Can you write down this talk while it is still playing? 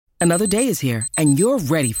Another day is here, and you're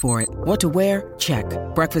ready for it. What to wear? Check.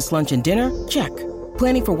 Breakfast, lunch, and dinner? Check.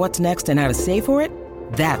 Planning for what's next and how to save for it?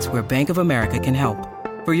 That's where Bank of America can help.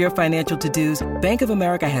 For your financial to-dos, Bank of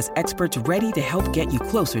America has experts ready to help get you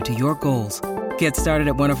closer to your goals. Get started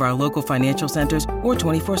at one of our local financial centers or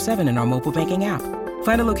 24/7 in our mobile banking app.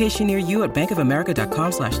 Find a location near you at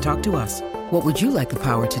bankofamerica.com/talktous. What would you like the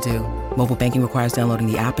power to do? Mobile banking requires downloading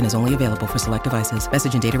the app and is only available for select devices.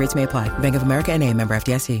 Message and data rates may apply. Bank of America N.A., member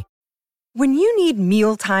FDIC. When you need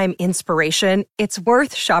mealtime inspiration, it's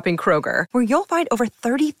worth shopping Kroger, where you'll find over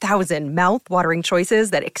 30,000 mouth-watering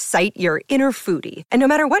choices that excite your inner foodie. And no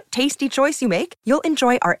matter what tasty choice you make, you'll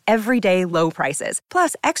enjoy our everyday low prices,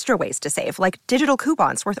 plus extra ways to save, like digital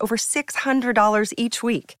coupons worth over $600 each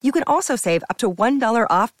week. You can also save up to $1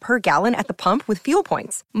 off per gallon at the pump with fuel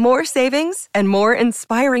points. More savings and more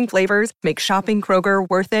inspiring flavors make shopping Kroger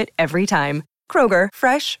worth it every time. Kroger,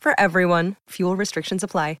 fresh for everyone. Fuel restrictions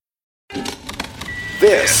apply.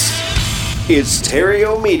 This is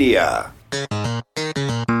Terrio Media.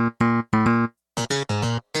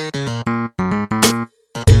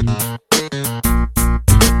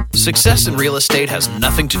 Success in real estate has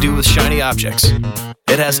nothing to do with shiny objects.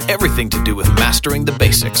 It has everything to do with mastering the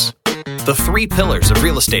basics. The 3 pillars of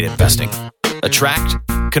real estate investing: attract,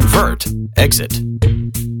 convert, exit.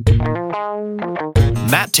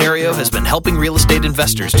 Matt Terrio has been helping real estate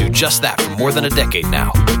investors do just that for more than a decade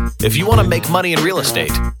now. If you want to make money in real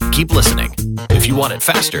estate, keep listening. If you want it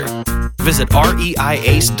faster, visit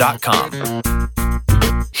reiace.com.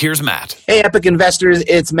 Here's Matt. Hey, Epic investors,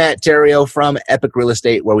 it's Matt Terrio from Epic Real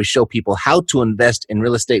Estate, where we show people how to invest in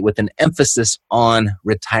real estate with an emphasis on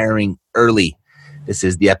retiring early. This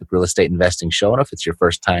is the Epic Real Estate Investing Show, and if it's your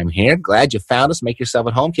first time here, glad you found us. Make yourself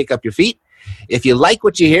at home, kick up your feet. If you like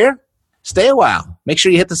what you hear, stay a while. Make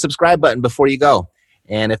sure you hit the subscribe button before you go.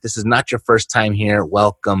 And if this is not your first time here,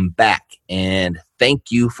 welcome back. And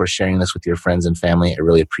thank you for sharing this with your friends and family. I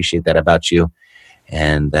really appreciate that about you.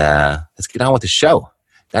 And let's get on with the show.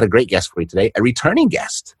 Got a great guest for you today, a returning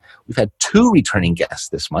guest. We've had 2 returning guests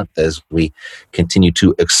this month as we continue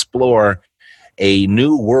to explore a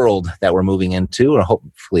new world that we're moving into. Or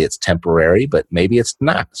hopefully it's temporary, but maybe it's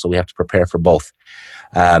not. So we have to prepare for both.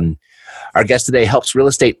 Our guest today helps real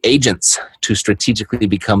estate agents to strategically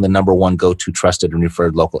become the #1 go-to trusted and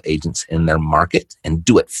referred local agents in their market and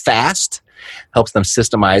do it fast. Helps them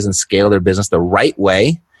systemize and scale their business the right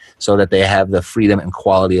way so that they have the freedom and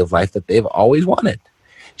quality of life that they've always wanted.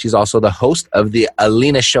 She's also the host of the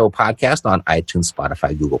Alina Show podcast on iTunes,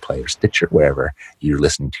 Spotify, Google Play, or Stitcher, wherever you're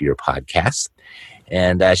listening to your podcasts.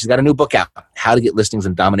 And she's got a new book out, How to Get Listings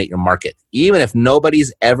and Dominate Your Market, even if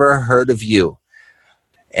nobody's ever heard of you.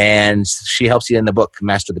 And she helps you in the book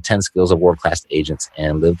master the 10 skills of world-class agents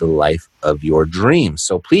and live the life of your dreams.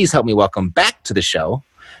 So please help me welcome back to the show,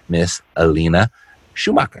 Miss Alina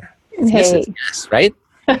Schumacher. Hey. Yes, right?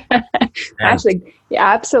 Actually, yeah,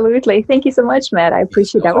 absolutely. Thank you so much, Matt. I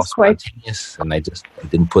appreciate that. Was quite spontaneous, and I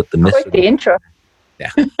didn't put the miss. Quite the intro.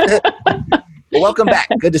 Yeah. Well, welcome back.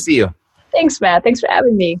 Good to see you. Thanks, Matt. Thanks for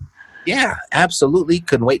having me. Yeah, absolutely.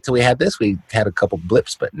 Couldn't wait till we had this. We had a couple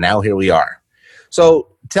blips, but now here we are. So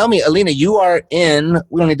tell me, Alina, we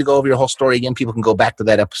don't need to go over your whole story again. People can go back to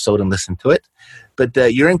that episode and listen to it. But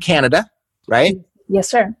you're in Canada, right? Yes,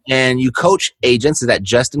 sir. And you coach agents. Is that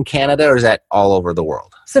just in Canada or is that all over the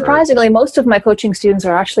world? Surprisingly, most of my coaching students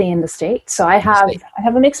are actually in the States. So I have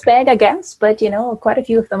a mixed bag, I guess. But, quite a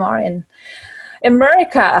few of them are in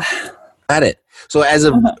America. Got it. So as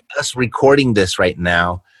of us recording this right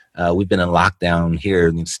now, we've been in lockdown here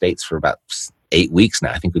in the States for about 8 weeks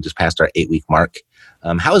now. I think we just passed our 8-week mark.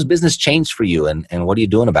 How has business changed for you and what are you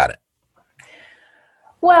doing about it?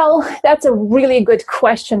 Well, that's a really good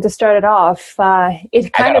question to start it off. I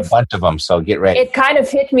got a bunch of them, so get ready. It kind of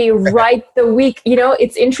hit me right the week.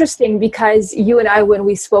 It's interesting because you and I, when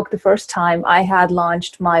we spoke the first time, I had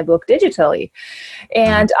launched my book digitally.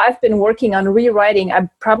 And I've been working on rewriting. I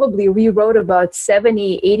probably rewrote about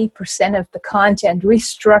 80% of the content,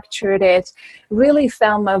 restructured it, really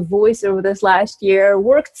found my voice over this last year,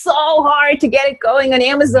 worked so hard to get it going on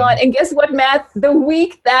Amazon. And guess what, Matt? The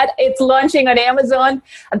week that it's launching on Amazon,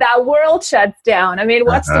 that world shuts down. I mean,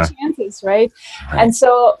 what's the chances, right? And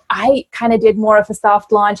so I kind of did more of a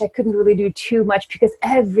soft launch. I couldn't really do too much because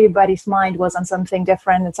everybody's mind was on something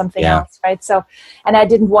different and something else, right? So, and I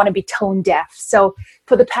didn't want to be tone deaf. So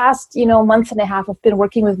for the past, month and a half, I've been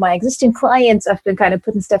working with my existing clients. I've been kind of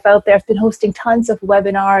putting stuff out there. I've been hosting tons of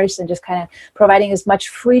webinars and just kind of providing as much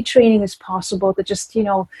free training as possible to just,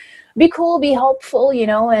 be cool, be helpful,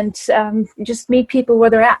 and just meet people where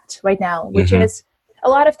they're at right now, which is a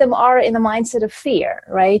lot of them are in the mindset of fear,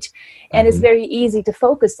 right? And it's very easy to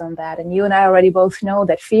focus on that. And you and I already both know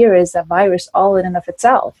that fear is a virus all in and of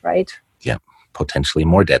itself, right? Yeah, potentially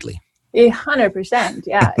more deadly. 100%,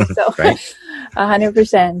 yeah. So,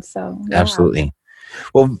 100%. So, yeah. Absolutely.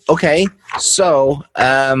 Well, okay. So,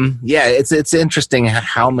 it's interesting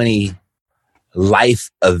how many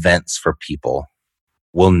life events for people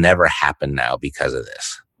will never happen now because of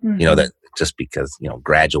this. You know, that just because,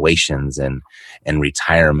 graduations and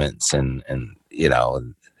retirements and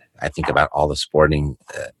I think about all the sporting,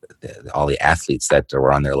 all the athletes that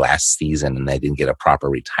were on their last season and they didn't get a proper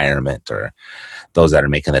retirement, or those that are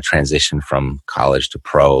making the transition from college to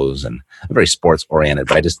pros. And I'm very sports oriented,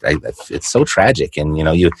 but it's so tragic. And,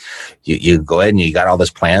 you go ahead and you got all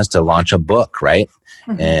these plans to launch a book, right?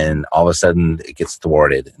 And all of a sudden it gets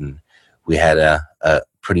thwarted. And we had a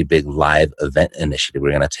pretty big live event initiative.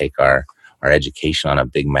 We're going to take our education on a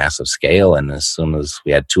big, massive scale. And as soon as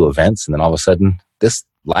we had 2 events, and then all of a sudden this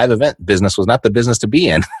live event business was not the business to be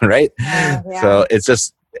in, right? Yeah. So it's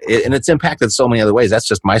just, and it's impacted so many other ways. That's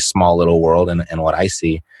just my small little world and what I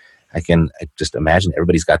see. I just imagine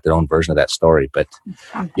everybody's got their own version of that story, but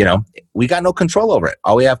we got no control over it.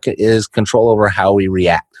 All we have is control over how we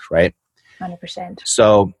react, right? 100%.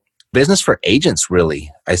 So business for agents,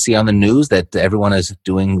 really. I see on the news that everyone is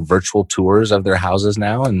doing virtual tours of their houses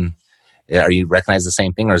now. And are you recognize the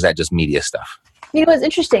same thing, or is that just media stuff? It's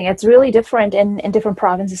interesting. It's really different in different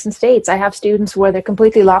provinces and states. I have students where they're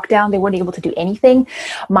completely locked down. They weren't able to do anything.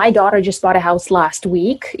 My daughter just bought a house last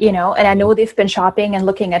week, and I know they've been shopping and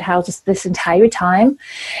looking at houses this entire time.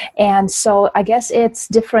 And so I guess it's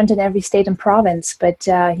different in every state and province. But,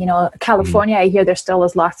 California, I hear there still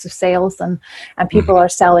is lots of sales and people are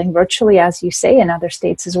selling virtually, as you say, in other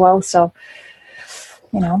states as well. So,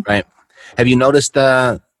 Right. Have you noticed,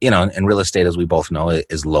 and real estate, as we both know,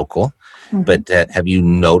 is local. But have you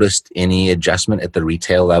noticed any adjustment at the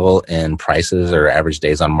retail level in prices or average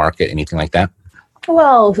days on market, anything like that?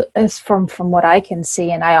 Well, as from what I can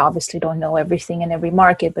see, and I obviously don't know everything in every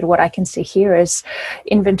market, but what I can see here is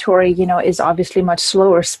inventory, is obviously much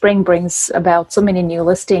slower. Spring brings about so many new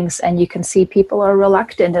listings, and you can see people are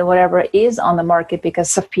reluctant in whatever is on the market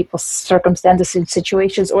because of people's circumstances and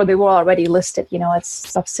situations, or they were already listed. It's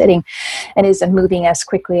stuff sitting and isn't moving as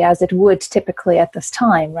quickly as it would typically at this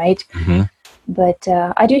time, right? Mm-hmm. But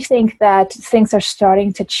I do think that things are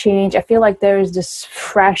starting to change. I feel like there's this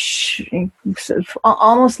fresh,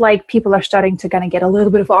 almost like people are starting to kind of get a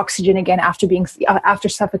little bit of oxygen again after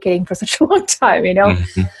suffocating for such a long time.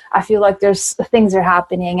 Mm-hmm. I feel like things are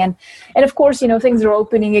happening, and of course, things are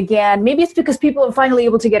opening again. Maybe it's because people are finally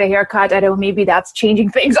able to get a haircut. I don't know. Maybe that's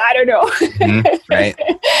changing things. I don't know. Mm-hmm. Right.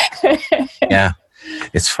 Yeah.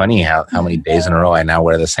 It's funny how many days in a row I now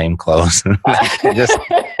wear the same clothes.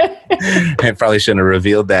 I probably shouldn't have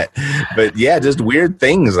revealed that. But yeah, just weird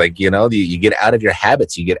things like, you get out of your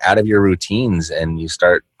habits, you get out of your routines, and you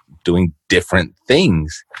start doing different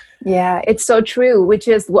things. Yeah, it's so true, which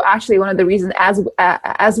is actually one of the reasons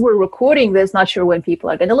as we're recording this, not sure when people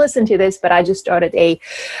are going to listen to this, but I just started a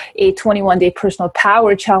 21-day personal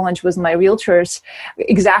power challenge with my realtors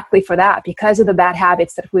exactly for that, because of the bad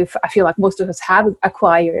habits that I feel like most of us have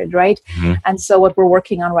acquired, right? Mm-hmm. And so what we're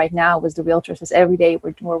working on right now with the realtors is every day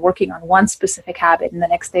we're working on one specific habit, and the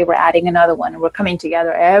next day we're adding another one, and we're coming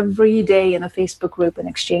together every day in a Facebook group and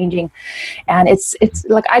exchanging. And it's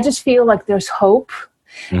like, I just feel like there's hope.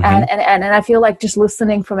 Mm-hmm. And I feel like just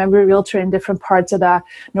listening from every realtor in different parts of the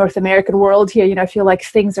North American world here, I feel like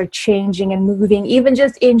things are changing and moving, even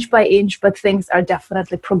just inch by inch, but things are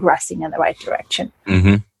definitely progressing in the right direction.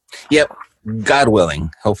 Mm-hmm. Yep. God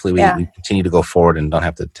willing. Hopefully we continue to go forward and don't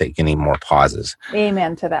have to take any more pauses.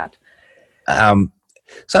 Amen to that.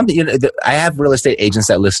 Something, I have real estate agents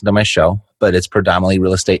that listen to my show, but it's predominantly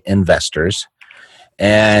real estate investors.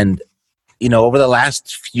 And over the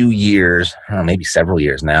last few years, maybe several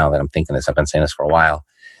years now that I'm thinking this, I've been saying this for a while,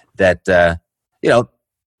 that,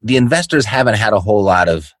 the investors haven't had a whole lot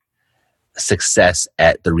of success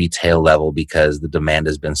at the retail level because the demand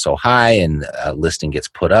has been so high, and a listing gets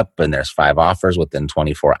put up and there's 5 offers within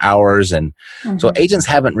 24 hours. And so agents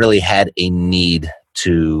haven't really had a need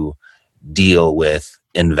to deal with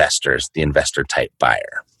investors, the investor type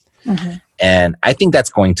buyer. Mm-hmm. And I think that's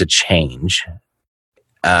going to change.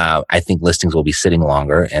 I think listings will be sitting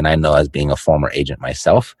longer. And I know, as being a former agent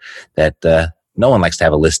myself, that no one likes to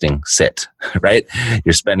have a listing sit, right?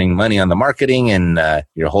 You're spending money on the marketing, and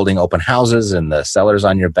you're holding open houses, and the seller's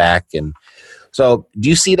on your back. And so do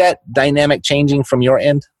you see that dynamic changing from your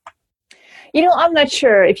end? I'm not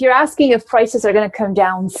sure. If you're asking if prices are going to come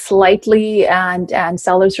down slightly and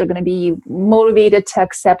sellers are going to be motivated to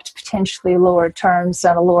accept potentially lower terms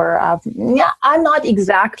and a lower, I'm not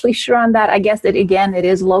exactly sure on that. I guess that, again, it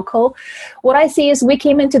is local. What I see is we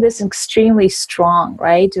came into this extremely strong,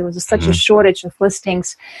 right? There was such a shortage of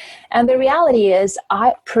listings. And the reality is,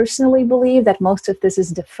 I personally believe that most of this is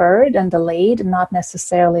deferred and delayed, not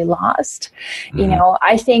necessarily lost.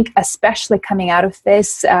 I think especially coming out of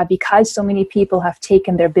this, because so many people have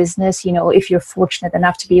taken their business, if you're fortunate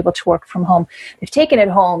enough to be able to work from home, they've taken it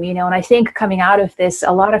home, and I think coming out of this,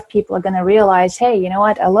 a lot of people are going to realize, hey, you know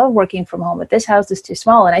what, I love working from home, but this house is too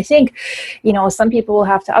small. And I think, some people will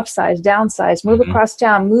have to upsize, downsize, move across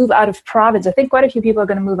town, move out of province. I think quite a few people are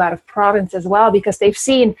going to move out of province as well, because they've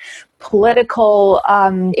seen political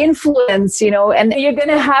influence, and you're going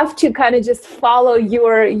to have to kind of just follow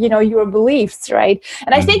your beliefs, right?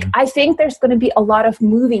 And I think there's going to be a lot of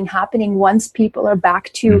moving happening once people are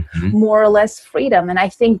back to more or less freedom. And I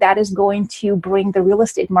think that is going to bring the real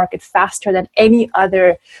estate market faster than any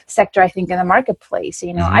other sector, I think, in the marketplace.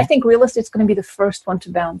 I think real estate is going to be the first one to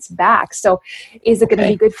bounce back. So is it going to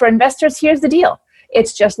be good for investors? Here's the deal.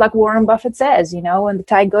 It's just like Warren Buffett says, when the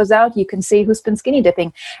tide goes out, you can see who's been skinny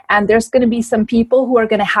dipping. And there's going to be some people who are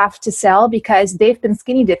going to have to sell because they've been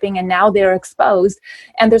skinny dipping and now they're exposed.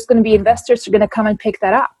 And there's going to be investors who are going to come and pick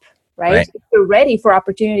that up, right? If you're ready for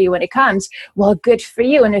opportunity when it comes, well, good for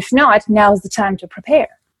you. And if not, now's the time to prepare.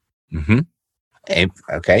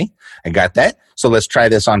 Okay, I got that. So let's try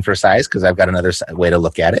this on for size, because I've got another way to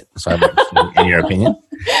look at it. So in your opinion.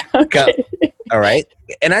 Okay. All right.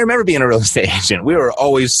 And I remember being a real estate agent. We were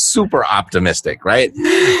always super optimistic, right?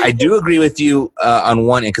 I do agree with you on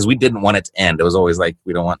one end, because we didn't want it to end. It was always like,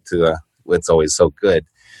 we don't want to, it's always so good.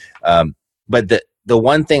 But the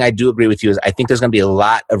one thing I do agree with you is I think there's going to be a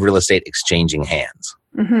lot of real estate exchanging hands,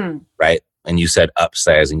 right? And you said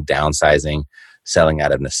upsizing, downsizing, selling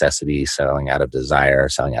out of necessity, selling out of desire,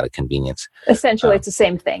 selling out of convenience. Essentially, it's the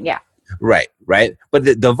same thing, yeah. Right. But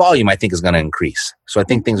the volume, I think, is going to increase. So I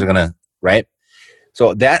think things are going to, right?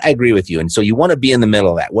 So that I agree with you. And so you want to be in the middle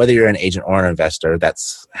of that. Whether you're an agent or an investor,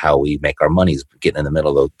 that's how we make our money, is getting in the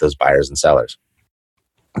middle of those buyers and sellers.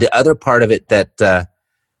 The other part of it that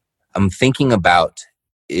I'm thinking about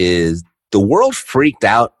is the world freaked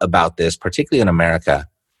out about this, particularly in America.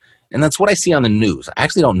 And that's what I see on the news. I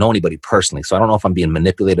actually don't know anybody personally, so I don't know if I'm being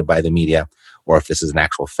manipulated by the media or if this is an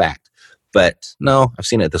actual fact. But no, I've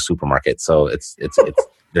seen it at the supermarket, so it's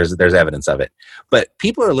there's evidence of it. But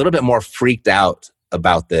people are a little bit more freaked out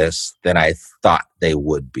about this than I thought they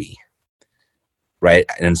would be, right?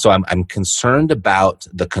 And so I'm concerned about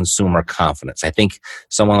the consumer confidence. I think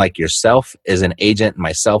someone like yourself as an agent,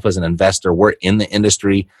 myself as an investor, we're in the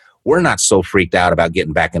industry. We're not so freaked out about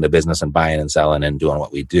getting back into business and buying and selling and doing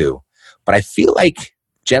what we do. But I feel like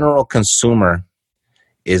general consumer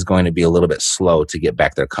is going to be a little bit slow to get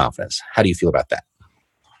back their confidence. How do you feel about that?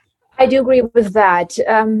 I do agree with that,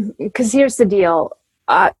 because here's the deal.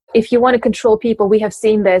 If you want to control people, we have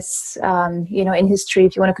seen this, in history.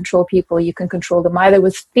 If you want to control people, you can control them either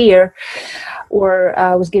with fear or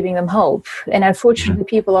with giving them hope. And unfortunately,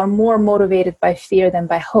 people are more motivated by fear than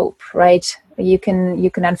by hope, right? You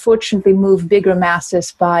can unfortunately move bigger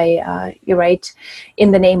masses by,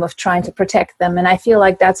 in the name of trying to protect them. And I feel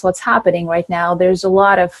like that's what's happening right now. There's a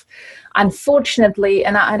lot of, unfortunately,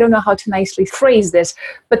 and I don't know how to nicely phrase this,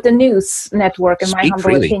 but the news network, in my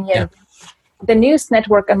humble opinion, the news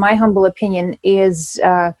network, in my humble opinion, is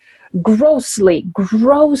grossly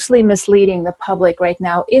misleading the public right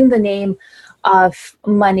now in the name of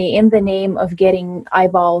money, in the name of getting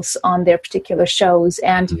eyeballs on their particular shows.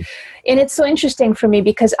 And it's so interesting for me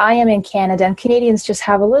because I am in Canada, and Canadians just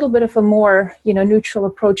have a little bit of a more, neutral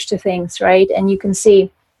approach to things, right? And you can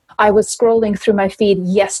see, I was scrolling through my feed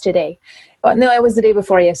yesterday. No, it was the day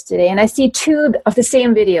before yesterday. And I see two of the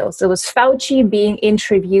same videos. It was Fauci being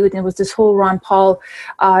interviewed, and it was this whole Ron Paul,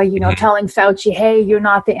 telling Fauci, hey, you're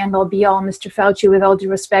not the end all be all, Mr. Fauci, with all due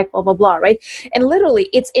respect, blah, blah, blah, right? And literally,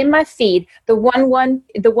 it's in my feed. The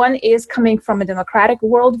one is coming from a Democratic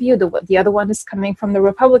worldview. The other one is coming from the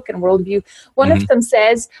Republican worldview. One of them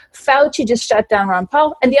says, Fauci just shut down Ron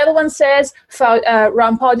Paul. And the other one says,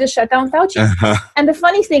 Ron Paul just shut down Fauci. And the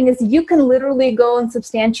funny thing is, you can literally go and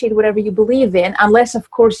substantiate whatever you believe in, unless of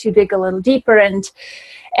course you dig a little deeper. And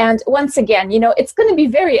once again, it's going to be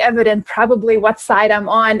very evident probably what side I'm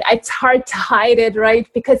on. It's hard to hide it, right?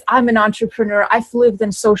 Because I'm an entrepreneur. I've lived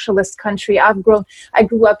in socialist country. I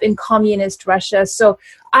grew up in communist Russia. So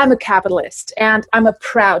I'm a capitalist, and I'm a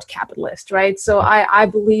proud capitalist, right? So I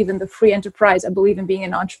believe in the free enterprise. I believe in being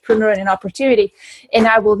an entrepreneur and an opportunity, and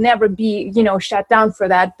I will never be, shut down for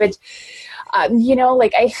that. But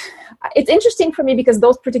It's interesting for me because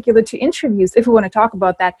those particular 2 interviews, if we want to talk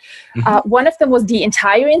about that, one of them was the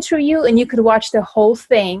entire interview, and you could watch the whole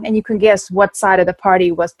thing and you can guess what side of the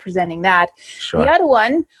party was presenting that. Sure. The other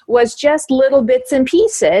one was just little bits and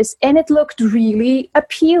pieces, and it looked really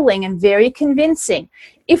appealing and very convincing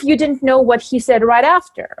if you didn't know what he said right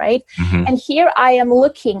after, right? Mm-hmm. And here I am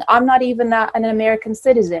looking, I'm not even an American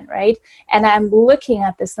citizen, right? And I'm looking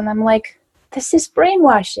at this and I'm like, this is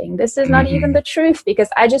brainwashing. This is not even the truth because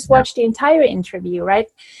I just watched the entire interview, right?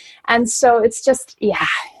 And so it's just,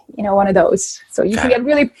 one of those. So you can get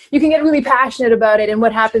really passionate about it. And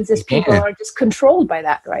what happens is people are just controlled by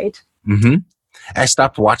that, right? Mm-hmm. I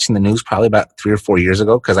stopped watching the news probably about 3 or 4 years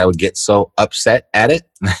ago because I would get so upset at it.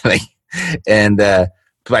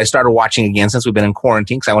 But I started watching again since we've been in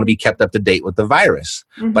quarantine because I want to be kept up to date with the virus.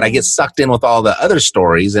 Mm-hmm. But I get sucked in with all the other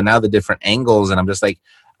stories and now the different angles. And I'm just like,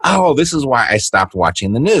 oh, this is why I stopped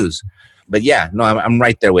watching the news. But I'm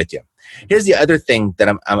right there with you. Here's the other thing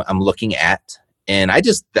that I'm looking at. And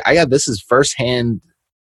this is firsthand,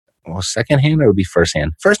 secondhand, or would be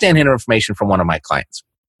firsthand information from one of my clients.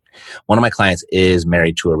 One of my clients is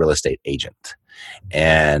married to a real estate agent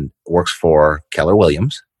and works for Keller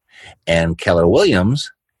Williams. And Keller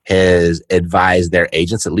Williams has advised their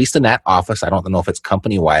agents, at least in that office, I don't know if it's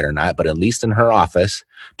company-wide or not, but at least in her office,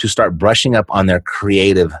 to start brushing up on their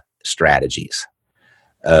creative strategies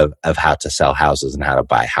of how to sell houses and how to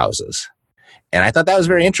buy houses. And I thought that was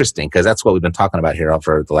very interesting because that's what we've been talking about here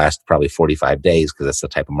for the last probably 45 days because that's the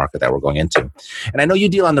type of market that we're going into. And I know you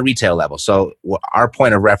deal on the retail level. So our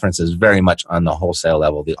point of reference is very much on the wholesale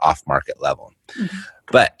level, the off-market level. Mm-hmm.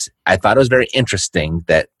 But I thought it was very interesting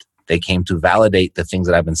that they came to validate the things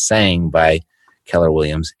that I've been saying by Keller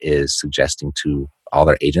Williams is suggesting to all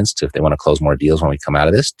their agents to, if they want to close more deals when we come out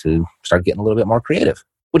of this, to start getting a little bit more creative,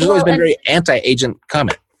 which has always been very anti-agent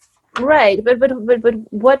comment. Right. But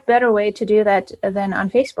what better way to do that than on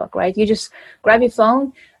Facebook, right? You just grab your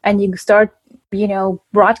phone and you start,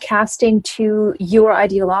 broadcasting to your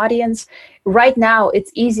ideal audience. Right now, it's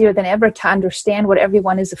easier than ever to understand what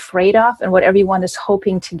everyone is afraid of and what everyone is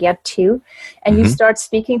hoping to get to. And you start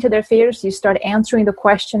speaking to their fears. You start answering the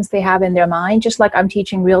questions they have in their mind. Just like I'm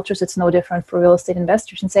teaching realtors, it's no different for real estate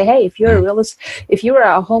investors. And say, hey, if you're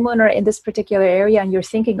a homeowner in this particular area and you're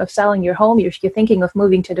thinking of selling your home, if you're thinking of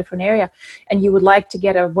moving to a different area and you would like to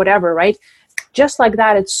get a whatever, right? Just like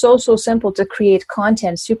that, it's so simple to create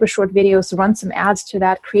content, super short videos, run some ads to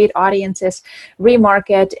that, create audiences,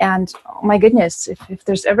 remarket. And oh my goodness, if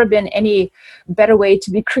there's ever been any better way to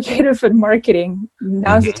be creative in marketing,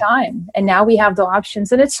 now's the time. And now we have the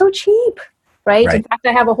options and it's so cheap, right? In fact,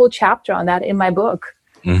 I have a whole chapter on that in my book.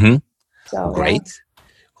 Mm-hmm. So, great.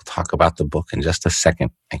 We'll talk about the book in just a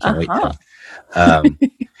second. I can't wait.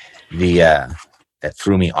 That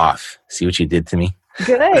threw me off. See what you did to me?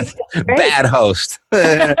 Good. Bad host. All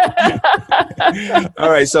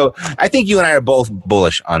right. So I think you and I are both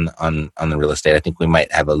bullish on the real estate. I think we might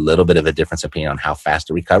have a little bit of a difference opinion on how fast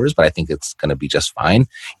it recovers, but I think it's going to be just fine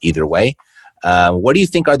either way. What do you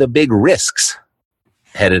think are the big risks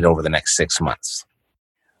headed over the next 6 months?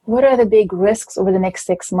 What are the big risks over the next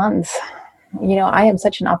 6 months? I am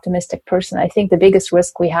such an optimistic person. I think the biggest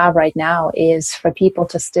risk we have right now is for people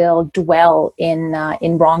to still dwell in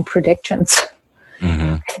wrong predictions.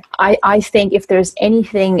 Mm-hmm. I think if there's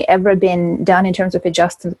anything ever been done in terms of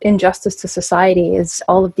injustice to society is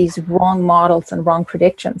all of these wrong models and wrong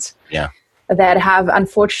predictions that have,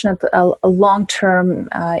 unfortunately, a long-term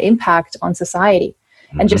impact on society.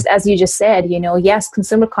 And just as you just said, yes,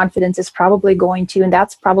 consumer confidence is probably going to, and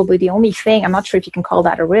that's probably the only thing, I'm not sure if you can call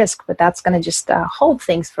that a risk, but that's going to just hold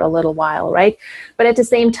things for a little while, right? But at the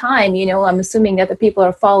same time, I'm assuming that the people who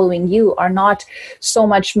are following you are not so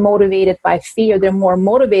much motivated by fear. They're more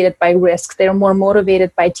motivated by risk. They're more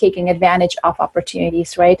motivated by taking advantage of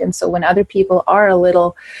opportunities, right? And so when other people are a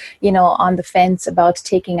little, on the fence about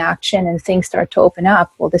taking action and things start to open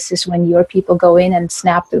up, well, this is when your people go in and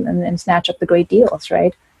snatch up the great deals, right?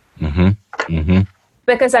 Mm-hmm. Mm-hmm.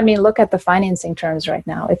 Because look at the financing terms right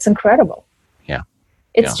now. It's incredible. Yeah,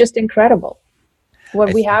 it's just incredible.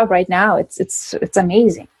 What we have right now, it's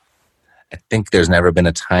amazing. I think there's never been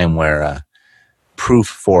a time where proof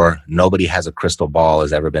for nobody has a crystal ball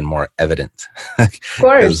has ever been more evident. Of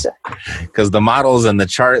course, because the models and the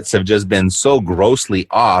charts have just been so grossly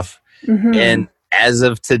off, and as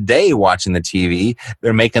of today, watching the TV,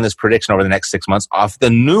 they're making this prediction over the next 6 months off the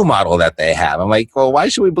new model that they have. I'm like, well, why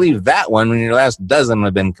should we believe that one when your last dozen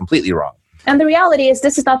have been completely wrong? And the reality is,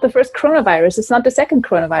 this is not the first coronavirus. It's not the second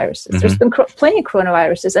coronavirus. Mm-hmm. There's been plenty of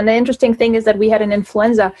coronaviruses. And the interesting thing is that we had an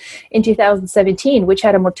influenza in 2017, which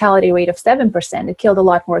had a mortality rate of 7%. It killed a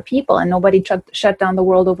lot more people, and nobody shut down the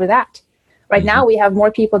world over that. Right now, we have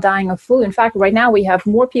more people dying of flu. In fact, right now, we have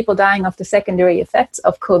more people dying of the secondary effects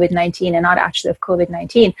of COVID-19 and not actually of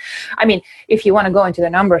COVID-19. I mean, if you want to go into the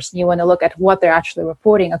numbers and you want to look at what they're actually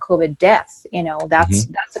reporting, a COVID death,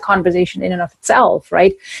 that's a conversation in and of itself,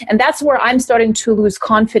 right? And that's where I'm starting to lose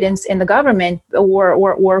confidence in the government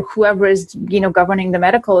or whoever is, governing the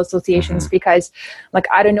medical associations, because,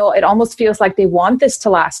 I don't know, it almost feels like they want this to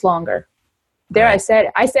last longer. I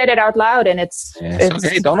said it out loud, and it's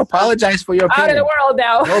okay. Don't apologize for your opinion. Out of the world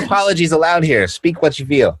now. No apologies allowed here. Speak what you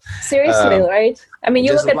feel. Seriously, right? I mean,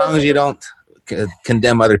 you just look as long as you don't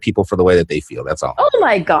condemn other people for the way that they feel. That's all. Oh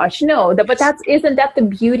my gosh, no! But isn't that the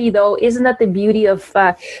beauty, though? Isn't that the beauty of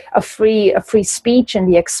a free speech and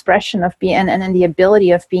the expression of being and the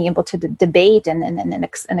ability of being able to debate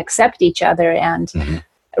and accept each other and. Mm-hmm.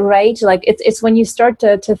 Right? Like it's when you start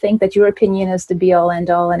to think that your opinion is the be all end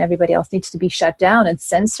all and everybody else needs to be shut down and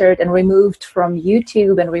censored and removed from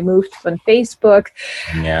YouTube and removed from Facebook.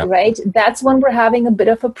 Yeah. Right? That's when we're having a bit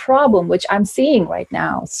of a problem, which I'm seeing right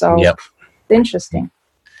now. So It's interesting.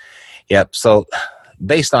 Yep. So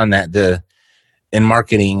based on that, in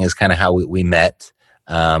marketing is kind of how we met.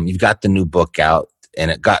 You've got the new book out, and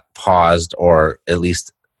it got paused or at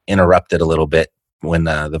least interrupted a little bit when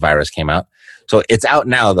the virus came out. So it's out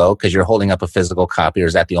now, though, because you're holding up a physical copy, or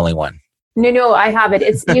is that the only one? No, I have it.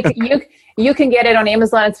 It's you can get it on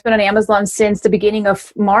Amazon. It's been on Amazon since the beginning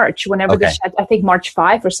of March, whenever I think March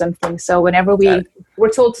 5 or something. So whenever we're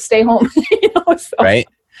told to stay home, so. Right?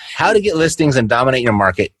 How to get listings and dominate your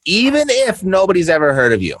market, even if nobody's ever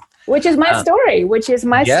heard of you. Which is my story.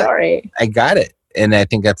 Story. I got it. And I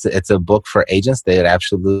think it's a book for agents that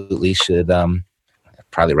absolutely should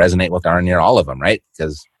probably resonate with near all of them, right?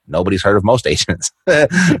 Because nobody's heard of most agents.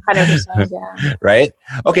 100%, yeah. Right?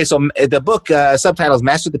 Okay, so the book subtitle is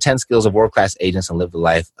Master the 10 Skills of World-Class Agents and Live the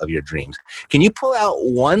Life of Your Dreams. Can you pull out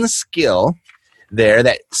one skill there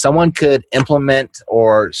that someone could implement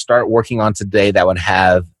or start working on today that would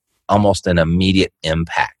have almost an immediate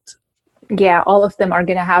impact? Yeah, all of them are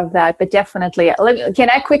going to have that, but definitely. Can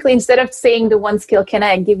I quickly, instead of saying the one skill, can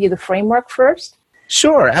I give you the framework first?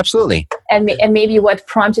 Sure, absolutely. And maybe what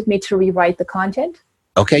prompted me to rewrite the content?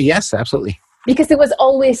 Okay, yes, absolutely. Because it was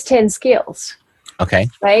always 10 skills. Okay.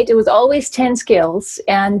 Right? It was always 10 skills.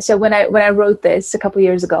 And so when I wrote this a couple of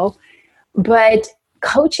years ago, but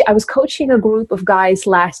I was coaching a group of guys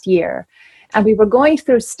last year, and we were going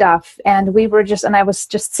through stuff, and I was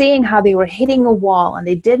just seeing how they were hitting a wall, and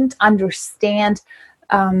they didn't understand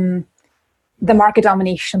the market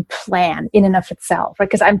domination plan in and of itself, right?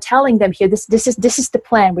 Because I'm telling them here, this is the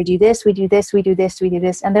plan. We do this, we do this, we do this, we do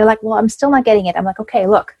this. And they're like, well, I'm still not getting it. I'm like, okay,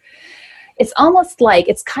 look, it's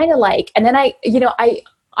kind of like, and then I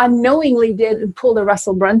unknowingly did pull the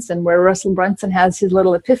Russell Brunson, where Russell Brunson has his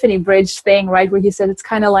little epiphany bridge thing, right? Where he said, it's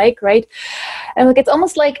kind of like, right? And like, it's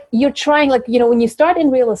almost like you're trying, like, when you start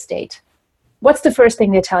in real estate, what's the first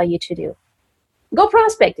thing they tell you to do? Go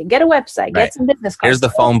prospecting, get a website, get some business cards. Here's the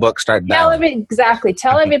phone book, start dialing.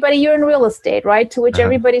 Tell everybody you're in real estate, right? To which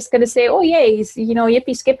everybody's going to say, oh, yay,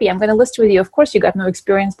 yippee skippy, I'm going to list with you. Of course you got no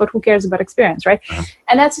experience, but who cares about experience, right?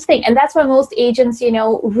 And that's the thing. And that's why most agents,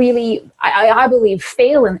 really, I believe,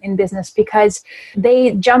 fail in business, because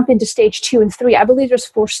they jump into stage 2 and 3. I believe there's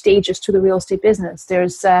 4 stages to the real estate business.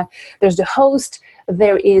 There's the host,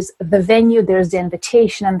 there is the venue, there's the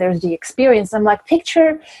invitation, and there's the experience. I'm like,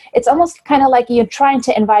 it's almost kind of like you're trying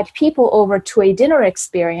to invite people over to a dinner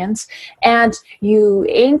experience, and you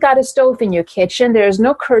ain't got a stove in your kitchen, there's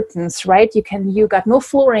no curtains, right? You got no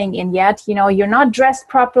flooring in yet, you're not dressed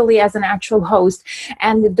properly as an actual host,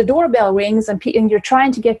 and the doorbell rings, and you're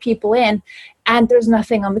trying to get people in, and there's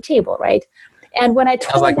nothing on the table, right? And when I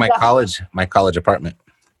told sounds like my college apartment.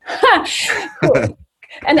 Cool.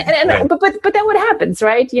 But then what happens,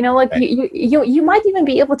 right? You might even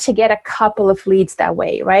be able to get a couple of leads that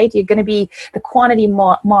way, right? You're going to be the quantity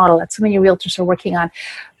model that so many realtors are working on.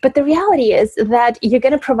 But the reality is that you're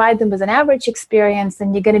going to provide them with an average experience,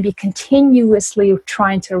 and you're going to be continuously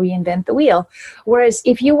trying to reinvent the wheel. Whereas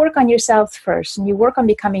if you work on yourself first and you work on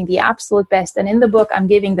becoming the absolute best, and in the book, I'm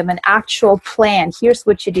giving them an actual plan. Here's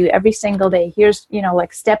what you do every single day. Here's,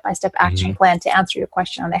 like step-by-step action plan to answer your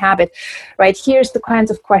question on the habit, right? Here's the kinds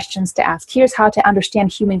of questions to ask. Here's how to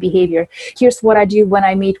understand human behavior. Here's what I do when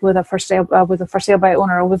I meet with a for sale by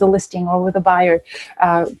owner, or with a listing, or with a buyer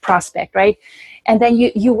prospect, right? And then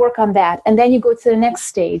you work on that. And then you go to the next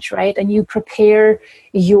stage, right? And you prepare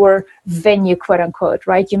your venue, quote unquote,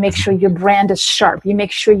 right? You make sure your brand is sharp. You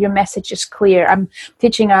make sure your message is clear. I'm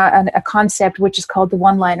teaching a concept which is called the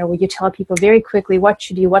one-liner, where you tell people very quickly what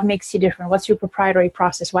you do, what makes you different, what's your proprietary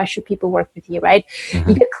process, why should people work with you, right?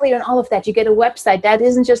 You get clear on all of that. You get a website that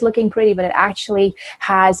isn't just looking pretty, but it actually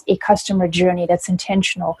has a customer journey that's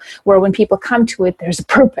intentional, where when people come to it, there's a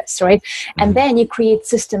purpose, right? And then you create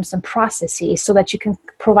systems and processes so that you can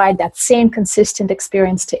provide that same consistent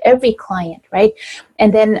experience to every client, right?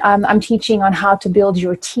 And then I'm teaching on how to build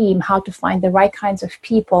your team, how to find the right kinds of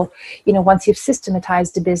people, once you've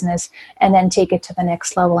systematized the business, and then take it to the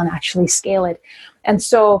next level and actually scale it. And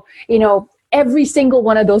so, every single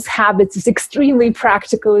one of those habits is extremely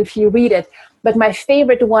practical if you read it. But my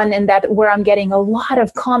favorite one, and that where I'm getting a lot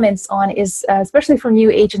of comments on, is especially from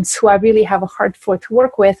new agents who I really have a heart for to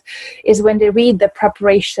work with, is when they read the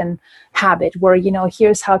preparation habit, where,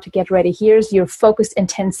 here's how to get ready. Here's your focused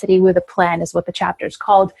intensity with a plan, is what the chapter is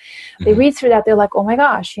called. They read through that. They're like, oh my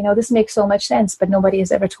gosh, this makes so much sense, but nobody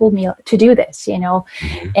has ever told me to do this,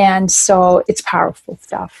 And so it's powerful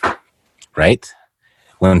stuff. Right?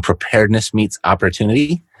 When preparedness meets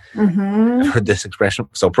opportunity. I've heard this expression.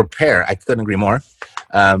 So prepare. I couldn't agree more.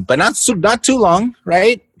 But not too long,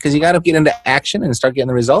 right? Because you got to get into action and start getting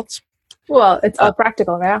the results. Well, it's all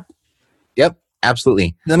practical, yeah. Yep,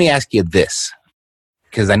 absolutely. Let me ask you this,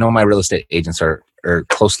 because I know my real estate agents are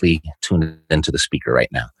closely tuned into the speaker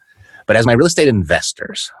right now. But as my real estate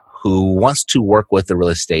investors who wants to work with a real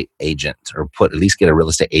estate agent, or at least get a real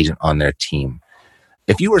estate agent on their team,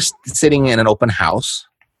 if you were sitting in an open house,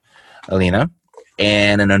 Alina,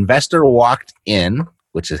 and an investor walked in,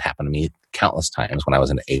 which has happened to me countless times when I was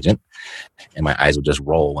an agent, and my eyes would just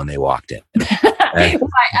roll when they walked in. Hang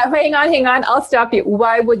on. I'll stop you.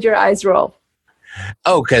 Why would your eyes roll?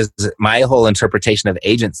 Oh, because my whole interpretation of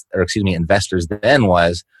investors then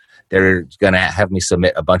was they're going to have me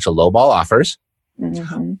submit a bunch of lowball offers.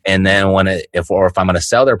 And then if I'm going to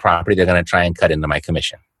sell their property, they're going to try and cut into my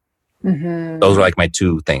commission. Those were like my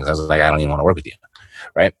two things. I was like, I don't even want to work with you.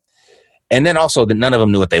 Right. And then also that none of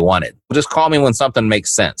them knew what they wanted. Just call me when something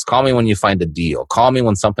makes sense. Call me when you find a deal. Call me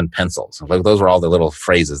when something pencils. Like, those were all the little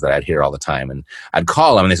phrases that I'd hear all the time. And I'd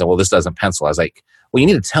call them and they said, well, this doesn't pencil. I was like, well, you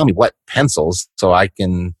need to tell me what pencils so I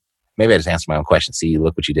can, maybe I just answer my own question. See,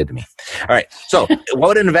 look what you did to me. All right. So what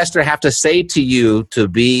would an investor have to say to you to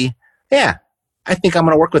be, yeah, I think I'm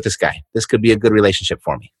going to work with this guy. This could be a good relationship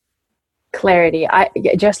for me. Clarity.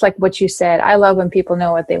 Just like what you said, I love when people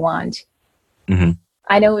know what they want.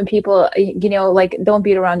 I know when people, don't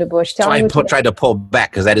beat around the bush. I tried to pull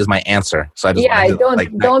back because that is my answer. So I just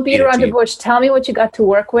don't beat around the bush. Tell me what you got to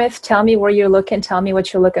work with. Tell me where you're looking. Tell me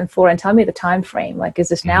what you're looking for, and tell me the time frame. Like, is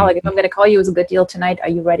this now? Like, if I'm going to call you as a good deal tonight, are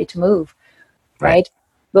you ready to move? Right?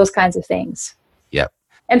 Those kinds of things. Yep.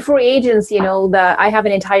 And for agents, I have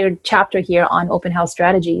an entire chapter here on open house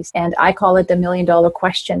strategies, and I call it the $1 million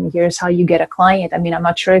question. Here's how you get a client. I mean, I'm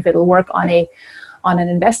not sure if it'll work on an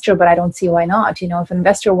investor, but I don't see why not. If an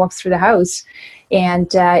investor walks through the house and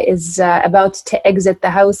is about to exit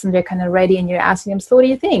the house and they're kind of ready, and you're asking them, so what do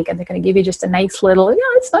you think? And they're going to give you just a nice little,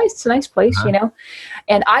 it's nice. It's a nice place,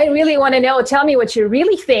 And I really want to know, tell me what you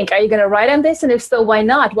really think. Are you going to write on this? And if so, why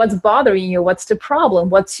not? What's bothering you? What's the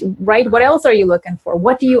problem? What's right? What else are you looking for?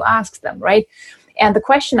 What do you ask them, right? And the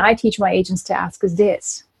question I teach my agents to ask is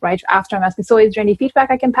this. Right after I'm asking, so is there any feedback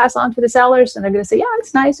I can pass on to the sellers? And they're going to say, yeah,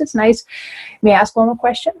 it's nice. May I ask one more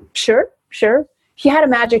question? Sure. If you had a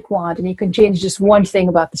magic wand and you could change just one thing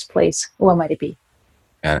about this place, what might it be?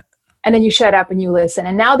 And then you shut up and you listen.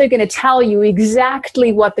 And now they're going to tell you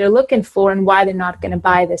exactly what they're looking for and why they're not going to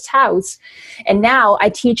buy this house. And now I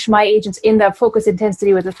teach my agents in the Focus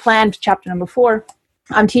Intensity with a Plan, chapter number 4.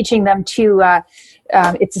 I'm teaching them to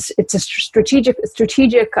it's a strategic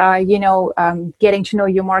getting to know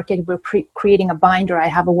your market. We're creating a binder. I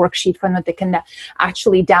have a worksheet for them that they can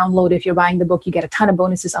actually download. If you're buying the book, you get a ton of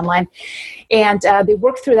bonuses online, and they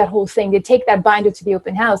work through that whole thing. They take that binder to the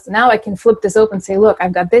open house. Now I can flip this open and say, look,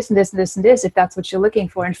 I've got this and this and this and this, if that's what you're looking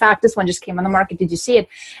for. In fact, this one just came on the market. Did you see it?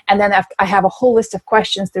 And then I have a whole list of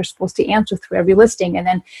questions they're supposed to answer through every listing. And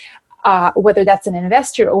then whether that's an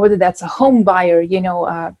investor or whether that's a home buyer,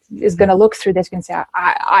 is going to look through this and say,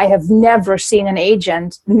 I have never seen an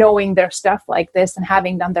agent knowing their stuff like this and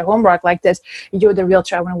having done their homework like this. You're the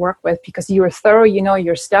realtor I want to work with because you're thorough, you know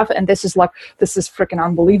your stuff, and this is freaking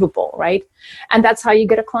unbelievable, right? And that's how you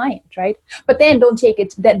get a client, right? But then don't take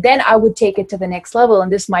it, then I would take it to the next level,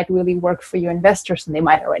 and this might really work for your investors, and they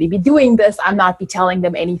might already be doing this. I'm not be telling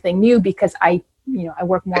them anything new because I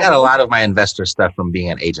work more. I got a lot of my investor stuff from being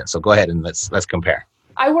an agent. So go ahead and let's compare.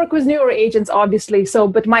 I work with newer agents, obviously. So,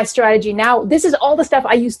 but my strategy now, this is all the stuff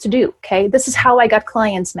I used to do. Okay. This is how I got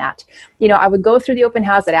clients, Matt. I would go through the open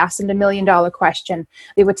house. I'd ask them the $1 million question.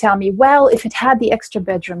 They would tell me, well, if it had the extra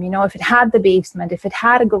bedroom, if it had the basement, if it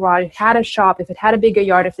had a garage, if it had a shop, if it had a bigger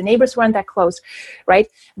yard, if the neighbors weren't that close, right?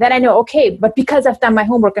 Then I know, okay, but because I've done my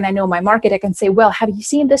homework and I know my market, I can say, well, have you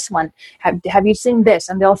seen this one? Have you seen this?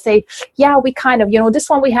 And they'll say, yeah, we kind of, this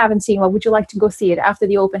one we haven't seen. Well, would you like to go see it after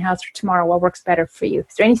the open house for tomorrow? What works better for you?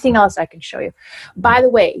 Is there anything else I can show you? By the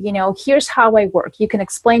way, here's how I work. You can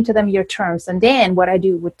explain to them your terms. And then what I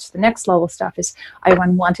do, which the next level stuff is, I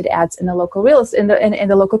run wanted ads in the local in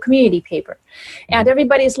the local community paper. And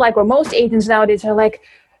everybody's like, or most agents nowadays are like,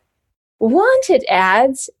 wanted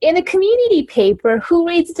ads in a community paper? Who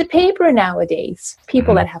reads the paper nowadays?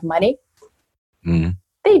 People that have money. Mm.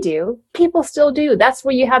 They do. People still do. That's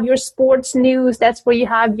where you have your sports news. That's where you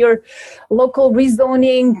have your local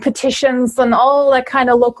rezoning petitions and all that kind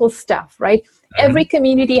of local stuff, right? Mm-hmm. Every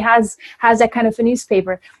community has that kind of a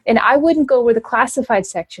newspaper. And I wouldn't go where the classified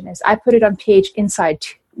section is. I put it on page inside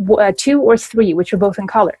 2 or 3, which are both in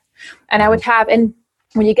color. And I would have, and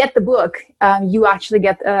when you get the book, you actually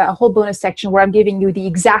get a whole bonus section where I'm giving you the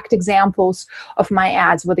exact examples of my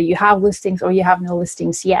ads, whether you have listings or you have no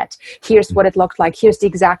listings yet. Here's what it looked like. Here's the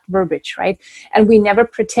exact verbiage, right? And we never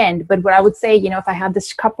pretend. But what I would say, if I have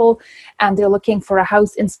this couple and they're looking for a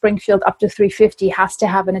house in Springfield up to 350, has to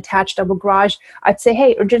have an attached double garage, I'd say,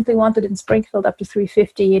 hey, urgently wanted in Springfield up to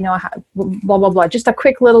 350, blah, blah, blah. Just a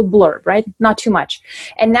quick little blurb, right? Not too much.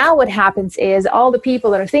 And now what happens is all the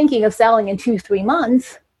people that are thinking of selling in 2-3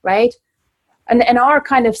 months, right? And are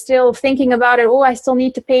kind of still thinking about it. Oh, I still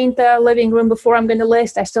need to paint the living room before I'm going to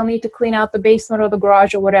list. I still need to clean out the basement or the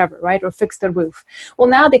garage or whatever, right? Or fix the roof. Well,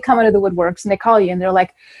 now they come into the woodworks and they call you and they're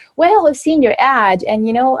like, well, I've seen your ad and,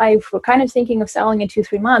 we're kind of thinking of selling in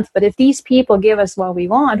 2-3 months. But if these people give us what we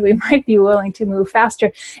want, we might be willing to move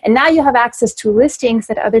faster. And now you have access to listings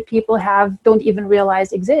that other people don't even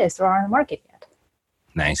realize exist or are on the market yet.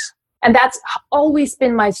 Nice. And that's always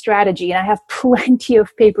been my strategy. And I have plenty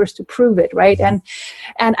of papers to prove it, right? And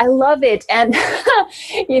I love it. And,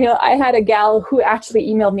 I had a gal who actually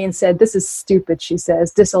emailed me and said, this is stupid, she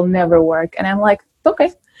says. This will never work. And I'm like,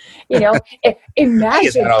 okay. Imagine. I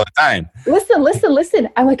get that all the time. Listen.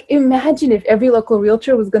 I'm like, imagine if every local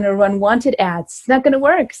realtor was going to run wanted ads. It's not going to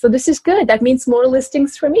work. So this is good. That means more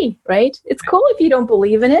listings for me, right? It's cool if you don't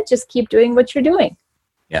believe in it. Just keep doing what you're doing.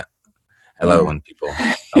 I love it when people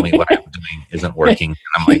tell me what I'm doing isn't working. And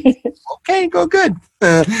I'm like, okay, go good.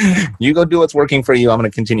 You go do what's working for you. I'm going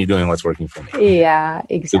to continue doing what's working for me. Yeah,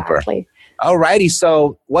 exactly. Super. All righty.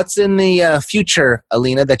 So what's in the future,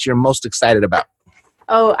 Alina, that you're most excited about?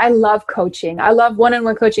 Oh, I love coaching. I love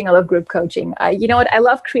one-on-one coaching. I love group coaching. You know what? I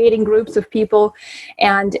love creating groups of people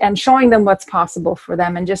and showing them what's possible for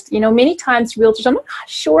them. And just, many times realtors, I'm not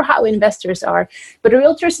sure how investors are, but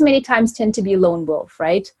realtors many times tend to be lone wolf,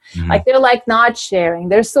 right? Mm-hmm. Like they're like not sharing.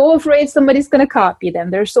 They're so afraid somebody's going to copy them.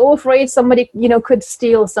 They're so afraid somebody, could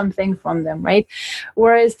steal something from them, right?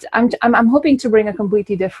 Whereas I'm hoping to bring a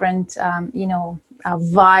completely different,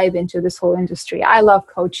 vibe into this whole industry. I love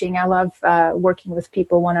coaching. I love working with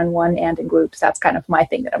people one-on-one and in groups. That's kind of my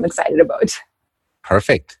thing that I'm excited about.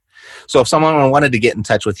 Perfect. So if someone wanted to get in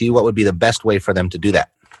touch with you, what would be the best way for them to do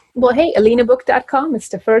that? Well, hey, alinabook.com. It's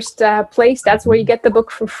the first place. That's where you get the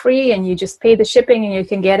book for free and you just pay the shipping and you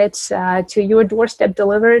can get it to your doorstep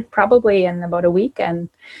delivered probably in about a week and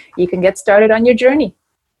you can get started on your journey.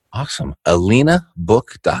 Awesome.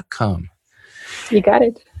 alinabook.com. You got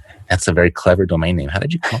it. That's a very clever domain name. How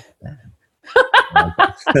did you come up with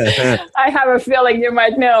that? I have a feeling you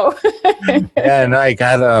might know. Yeah, no, I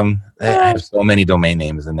got I have so many domain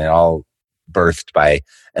names, and they're all birthed by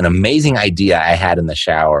an amazing idea I had in the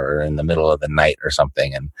shower or in the middle of the night or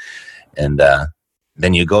something, and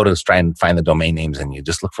then you go to try and find the domain names, and you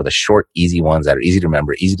just look for the short, easy ones that are easy to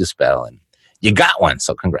remember, easy to spell, and you got one.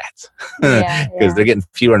 So congrats, because they're getting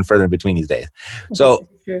fewer and further in between these days. So.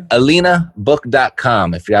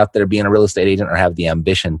 alinabook.com. If you're out there being a real estate agent or have the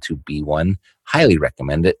ambition to be one, highly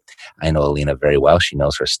recommend it. I know Alina very well. She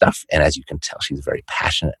knows her stuff. And as you can tell, she's very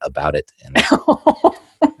passionate about it. And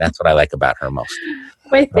that's what I like about her most.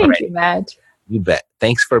 Well, thank you, Matt. You bet.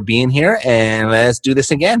 Thanks for being here. And let's do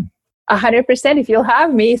this again. 100%. If you'll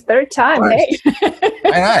have me, third time. Hey.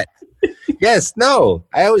 Why not? Yes. No.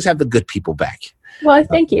 I always have the good people back. Well,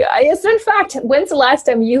 thank you. Yes, in fact, when's the last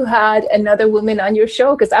time you had another woman on your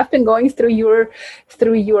show? Because I've been going through your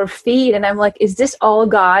feed, and I'm like, is this all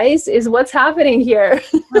guys? Is what's happening here?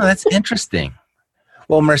 Well, that's interesting.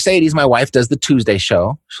 Well, Mercedes, my wife, does the Tuesday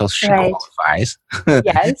show, so she qualifies.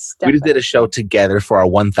 Yes, we just did a show together for our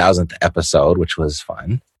 1000th episode, which was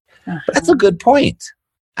fun. Uh-huh. But that's a good point.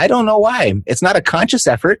 I don't know why. It's not a conscious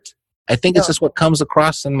effort. I think it's just what comes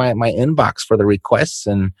across in my inbox for the requests,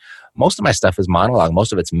 and most of my stuff is monologue.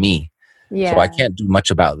 Most of it's me. Yeah. So I can't do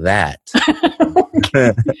much about that.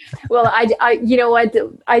 Well, I you know what?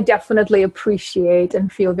 I definitely appreciate and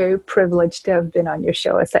feel very privileged to have been on your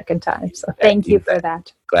show a second time. So thank you for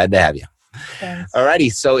that. Glad to have you. Thanks. Alrighty.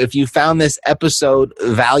 So if you found this episode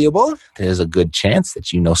valuable, there's a good chance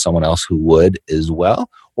that you know someone else who would as well.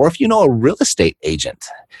 Or if you know a real estate agent,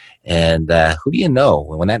 and who do you know?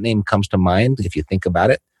 When that name comes to mind, if you think about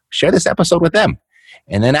it, share this episode with them.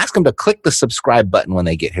 And then ask them to click the subscribe button when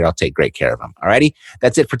they get here. I'll take great care of them. Alrighty?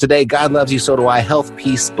 That's it for today. God loves you, so do I. Health,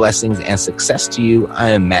 peace, blessings, and success to you. I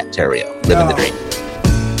am Matt Theriault, living the dream.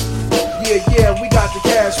 Yeah, we got the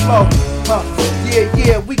cash flow.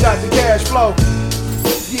 Yeah, we got the cash flow.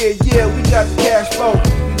 Yeah, we got the cash flow.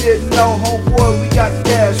 You didn't know, homeboy, we got the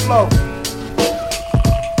cash flow.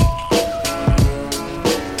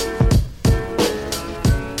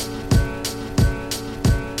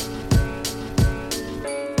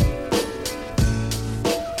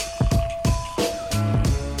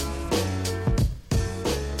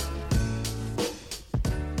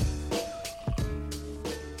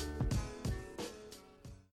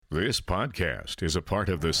 This podcast is a part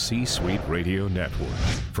of the C-Suite Radio Network.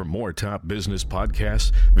 For more top business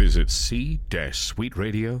podcasts, visit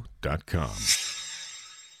c-suiteradio.com.